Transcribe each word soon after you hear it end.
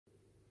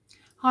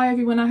Hi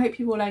everyone, I hope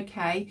you're all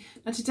okay.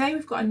 Now today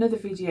we've got another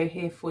video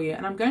here for you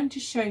and I'm going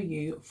to show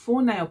you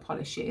 4 nail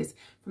polishes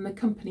from the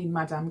company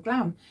Madame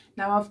Glam.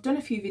 Now I've done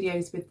a few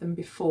videos with them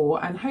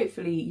before and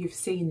hopefully you've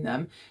seen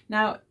them.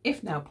 Now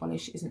if nail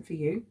polish isn't for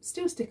you,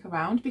 still stick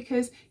around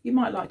because you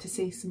might like to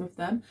see some of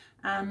them,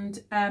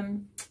 and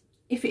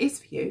if it is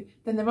for you,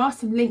 then there are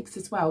some links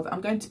as well that I'm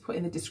going to put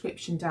in the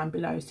description down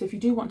below, so if you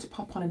do want to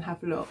pop on and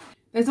have a look.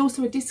 There's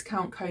also a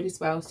discount code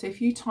as well, so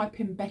if you type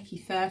in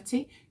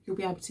Becky30, you'll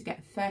be able to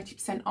get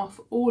 30% off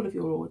all of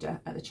your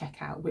order at the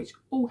checkout, which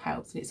all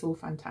helps and it's all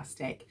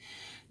fantastic.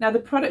 Now the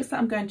products that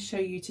I'm going to show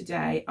you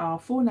today are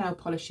 4 nail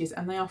polishes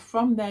and they are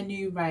from their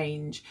new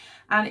range,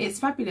 and it's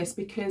fabulous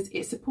because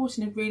it's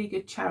supporting a really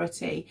good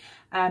charity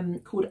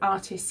called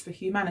Artists for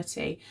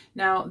Humanity.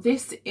 Now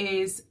this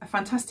is a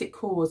fantastic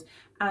cause,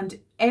 and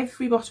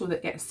every bottle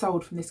that gets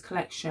sold from this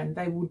collection,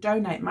 they will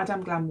donate,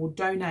 Madame Glam will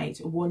donate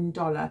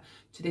 $1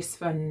 to this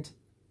fund.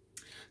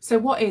 So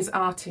what is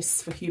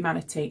Artists for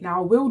Humanity? Now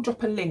I will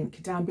drop a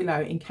link down below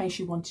in case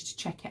you wanted to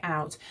check it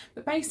out.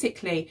 But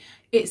basically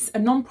it's a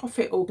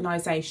non-profit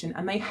organisation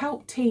and they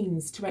help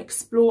teens to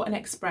explore and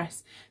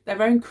express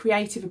their own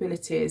creative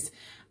abilities.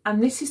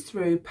 And this is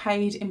through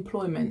paid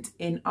employment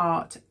in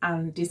art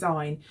and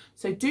design.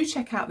 So do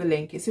check out the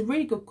link. It's a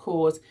really good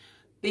cause.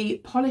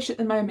 The polish at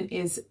the moment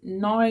is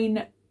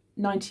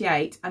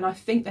 $9.98 and I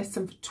think there's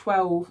some for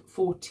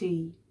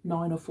 $12.49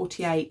 or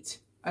 $48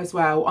 as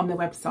well on their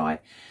website.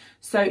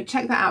 So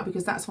check that out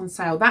because that's on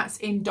sale. That's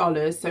in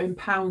dollars, so in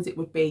pounds it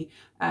would be,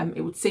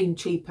 it would seem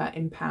cheaper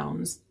in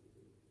pounds.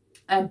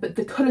 But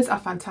the colours are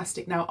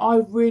fantastic. Now I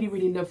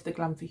really love the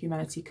Glam for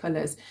Humanity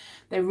colours.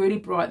 They're really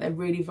bright, they're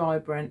really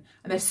vibrant,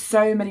 and there's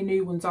so many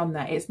new ones on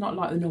there. It's not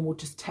like the normal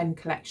just 10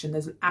 collection.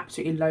 There's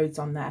absolutely loads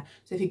on there.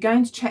 So if you're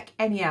going to check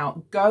any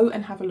out, go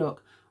and have a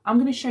look. I'm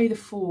going to show you the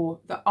 4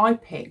 that I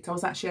picked. I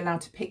was actually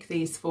allowed to pick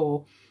these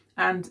 4.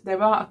 And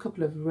there are a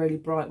couple of really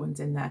bright ones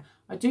in there.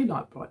 I do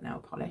like bright nail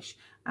polish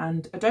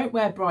and I don't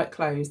wear bright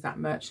clothes that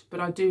much, but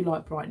I do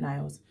like bright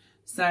nails.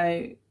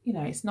 So, you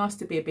know, it's nice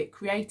to be a bit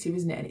creative,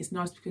 isn't it? And it's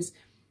nice because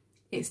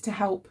it's to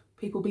help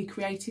people be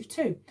creative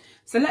too.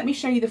 So let me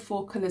show you the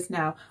 4 colours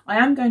now. I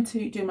am going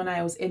to do my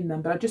nails in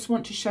them, but I just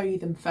want to show you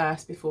them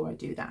first before I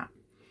do that.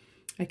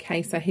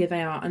 Okay, so here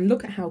they are, and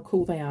look at how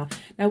cool they are.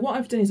 Now what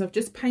I've done is I've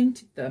just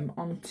painted them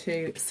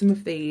onto some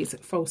of these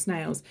false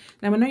nails.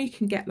 Now I know you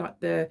can get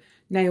like the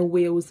nail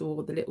wheels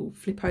or the little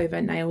flip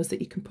over nails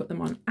that you can put them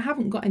on. I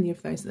haven't got any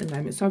of those at the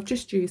moment, so I've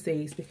just used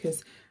these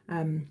because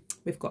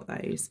we've got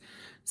those.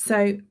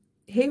 So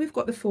here we've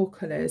got the 4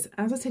 colours.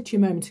 As I said to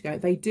you a moment ago,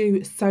 they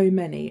do so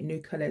many new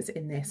colours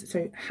in this,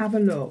 so have a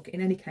look. In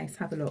any case,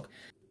 have a look.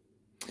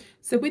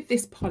 So with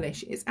this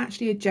polish, it's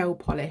actually a gel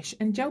polish,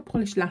 and gel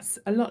polish lasts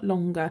a lot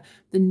longer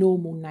than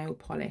normal nail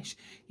polish.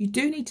 You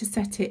do need to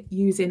set it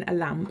using a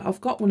lamp.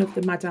 I've got one of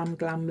the Madame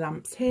Glam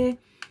lamps here,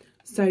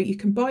 so you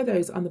can buy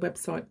those on the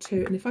website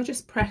too. And if I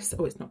just press,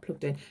 oh, it's not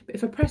plugged in, but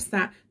if I press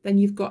that, then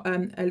you've got a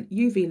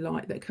UV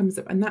light that comes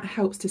up, and that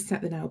helps to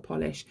set the nail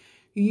polish.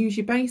 You use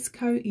your base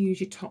coat, you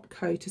use your top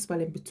coat as well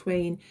in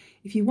between.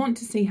 If you want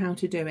to see how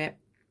to do it,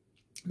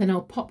 then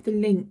I'll pop the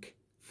link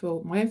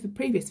for my other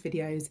previous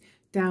videos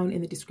down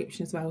in the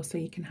description as well, so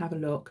you can have a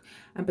look.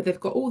 But they've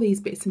got all these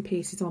bits and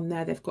pieces on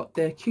there. They've got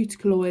the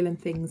cuticle oil and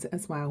things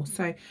as well,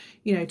 so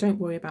you know, don't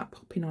worry about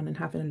popping on and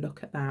having a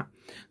look at that.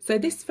 So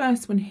this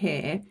first one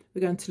here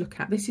we're going to look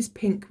at, this is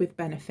Pink with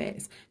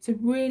Benefits. It's a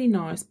really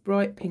nice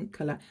bright pink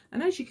colour,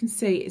 and as you can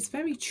see it's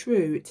very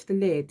true to the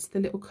lid, the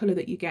little colour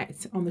that you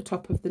get on the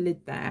top of the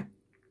lid there.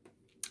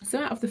 So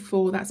out of the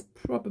 4, that's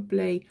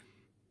probably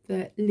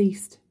the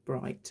least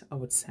bright, I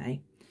would say.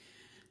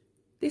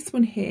 This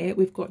one here,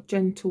 we've got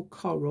Gentle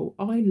Coral.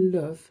 I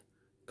love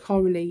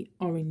corally,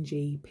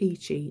 orangey,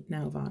 peachy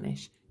nail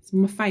varnish. It's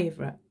my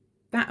favourite.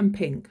 That and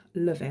pink,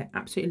 love it,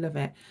 absolutely love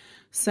it.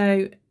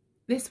 So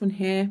this one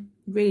here,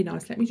 really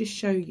nice. Let me just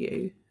show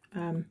you,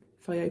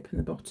 if I open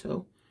the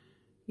bottle,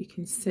 you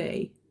can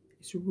see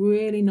it's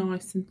really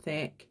nice and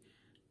thick,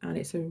 and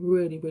it's a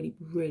really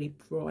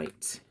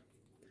bright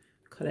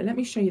colour. Let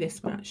me show you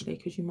this one actually,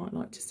 because you might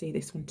like to see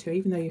this one too,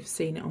 even though you've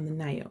seen it on the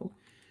nail.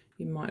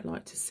 You might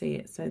like to see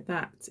it. So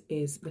that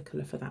is the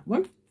colour for that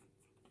one.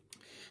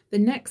 The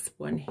next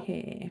one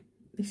here,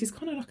 this is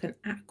kind of like an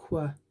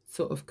aqua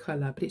sort of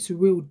colour, but it's a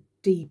real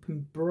deep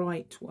and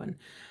bright one.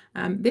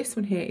 This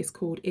one here is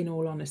called In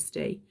All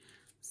Honesty.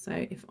 So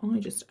if I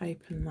just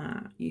open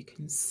that, you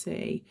can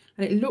see,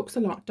 and it looks a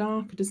lot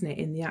darker, doesn't it,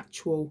 in the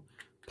actual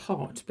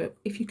pot, but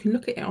if you can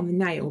look at it on the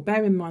nail,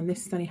 bear in mind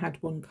this has only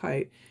had 1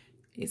 coat.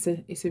 It's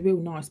a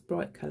real nice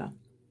bright colour.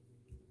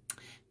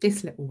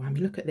 This little one,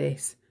 look at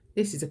this.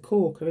 This is a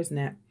corker, isn't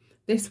it?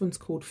 This one's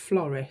called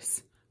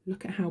Floris.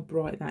 Look at how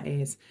bright that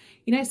is.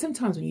 You know,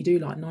 sometimes when you do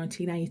like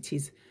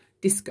 1980s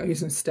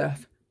discos and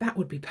stuff, that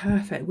would be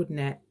perfect, wouldn't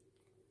it?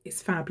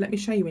 It's fab. Let me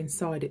show you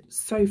inside. It's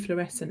so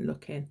fluorescent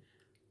looking.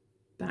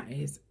 That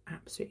is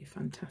absolutely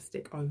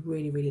fantastic. I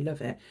really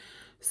love it.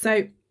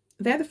 So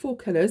they're the 4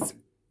 colours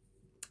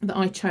that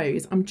I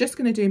chose. I'm just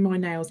going to do my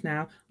nails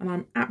now, and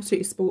I'm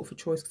absolutely spoilt for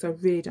choice because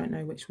I really don't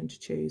know which one to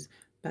choose.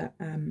 but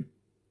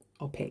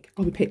I'll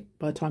be picked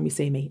by the time you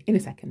see me in a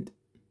second.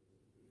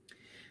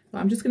 But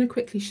I'm just going to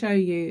quickly show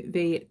you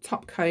the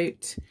top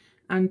coat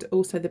and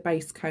also the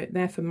base coat.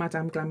 They're from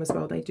Madame Glam as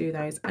well, they do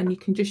those. And you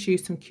can just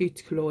use some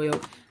cuticle oil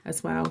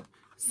as well.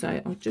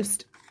 So I'll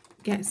just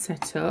get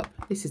set up.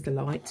 This is the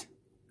light.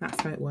 That's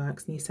how it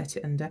works, and you set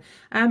it under.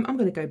 I'm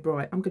going to go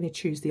bright. I'm going to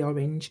choose the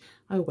orange.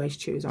 I always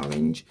choose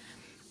orange.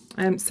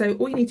 So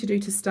all you need to do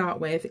to start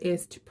with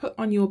is to put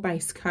on your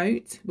base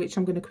coat, which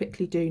I'm going to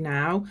quickly do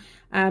now.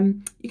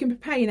 You can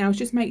prepare your nails,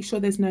 just make sure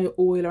there's no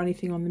oil or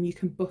anything on them. You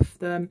can buff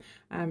them,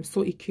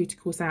 sort your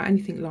cuticles out,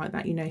 anything like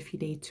that, you know, if you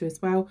need to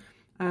as well.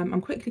 I'm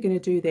quickly going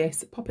to do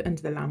this, pop it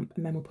under the lamp,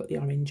 and then we'll put the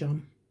orange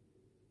on.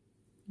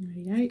 There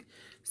you go.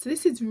 So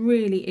this is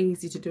really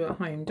easy to do at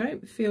home.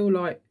 Don't feel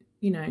like,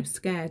 you know,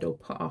 scared or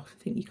put off.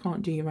 Think you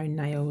can't do your own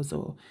nails,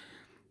 or,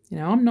 you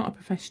know, I'm not a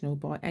professional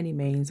by any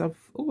means.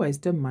 I've always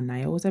done my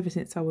nails ever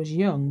since I was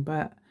young,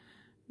 but,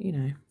 you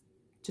know,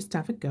 just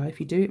have a go. If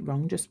you do it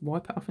wrong, just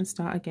wipe it off and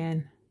start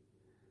again.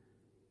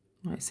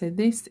 Right, so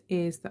this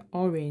is the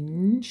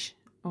orange.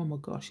 Oh my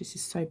gosh, this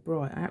is so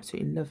bright. I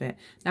absolutely love it.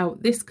 Now,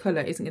 this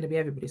colour isn't going to be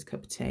everybody's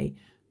cup of tea,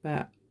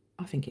 but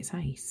I think it's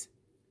ace.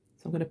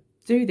 So I'm going to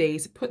do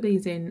these, put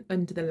these in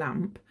under the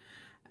lamp.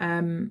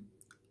 Don't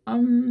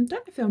know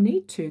if I'll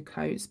need 2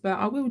 coats, but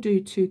I will do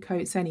 2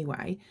 coats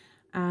anyway.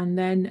 And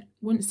then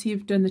once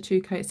you've done the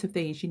 2 coats of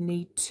these, you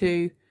need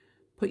to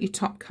put your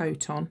top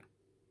coat on,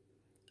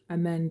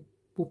 and then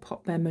we'll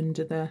pop them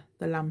under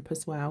the lamp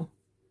as well.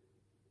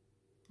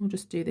 I'll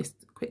just do this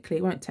quickly.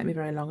 It won't take me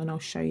very long, and I'll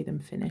show you them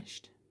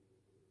finished.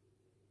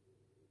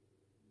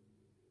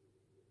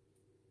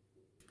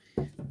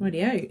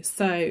 Rightio,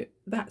 so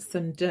that's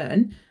them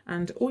done,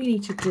 and all you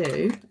need to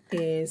do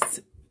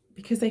is,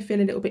 because they feel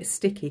a little bit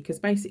sticky, because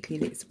basically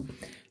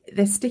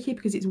they're sticky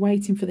because it's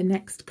waiting for the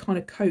next kind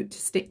of coat to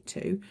stick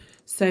to.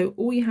 So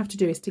all you have to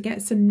do is to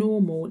get some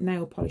normal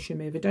nail polish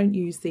remover. Don't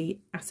use the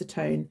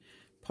acetone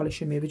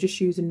polish remover, just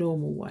use a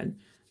normal one,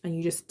 and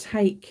you just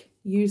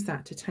use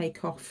that to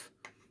take off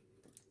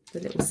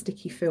the little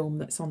sticky film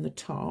that's on the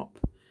top.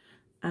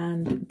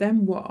 And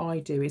then what I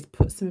do is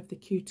put some of the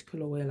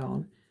cuticle oil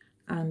on,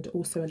 and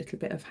also a little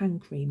bit of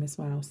hand cream as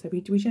well. So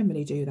we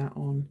generally do that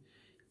on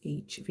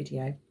each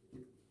video.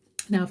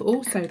 Now I've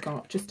also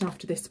got, just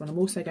after this one, I'm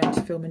also going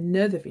to film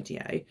another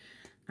video,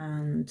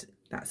 and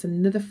that's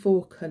another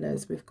 4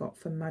 colours we've got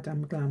from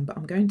Madame Glam, but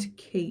I'm going to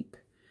keep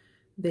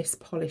this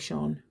polish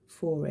on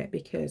for it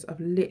because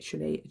I've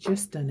literally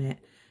just done it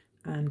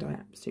and I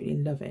absolutely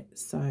love it.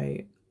 So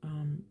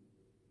I'm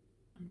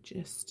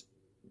just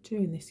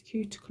doing this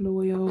cuticle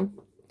oil.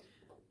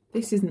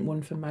 This isn't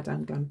one from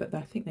Madame Glam, but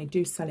I think they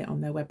do sell it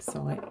on their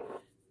website.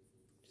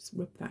 Just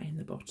rub that in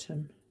the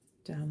bottom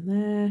down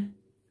there, and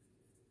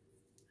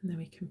then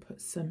we can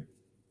put some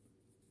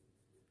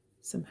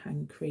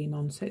hand cream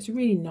on. So it's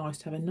really nice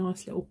to have a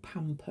nice little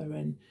pamper,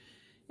 and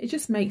it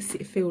just makes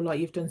it feel like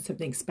you've done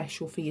something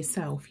special for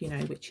yourself, you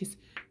know, which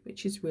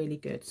is really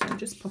good. So I'll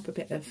just pop a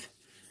bit of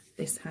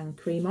this hand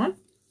cream on,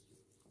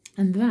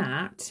 and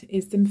that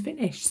is them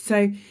finished.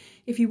 So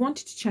if you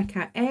wanted to check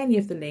out any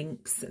of the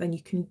links, then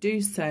you can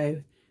do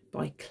so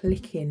by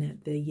clicking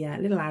the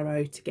little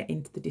arrow to get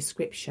into the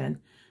description.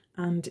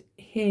 And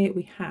here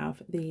we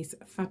have these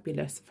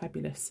fabulous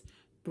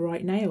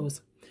bright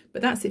nails.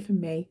 But that's it from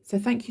me. So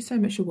thank you so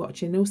much for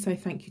watching, and also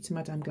thank you to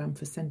Madame Glam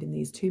for sending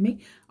these to me.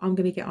 I'm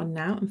going to get on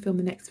now and film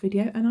the next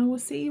video, and I will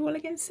see you all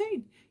again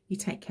soon. You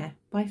take care.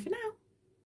 Bye for now.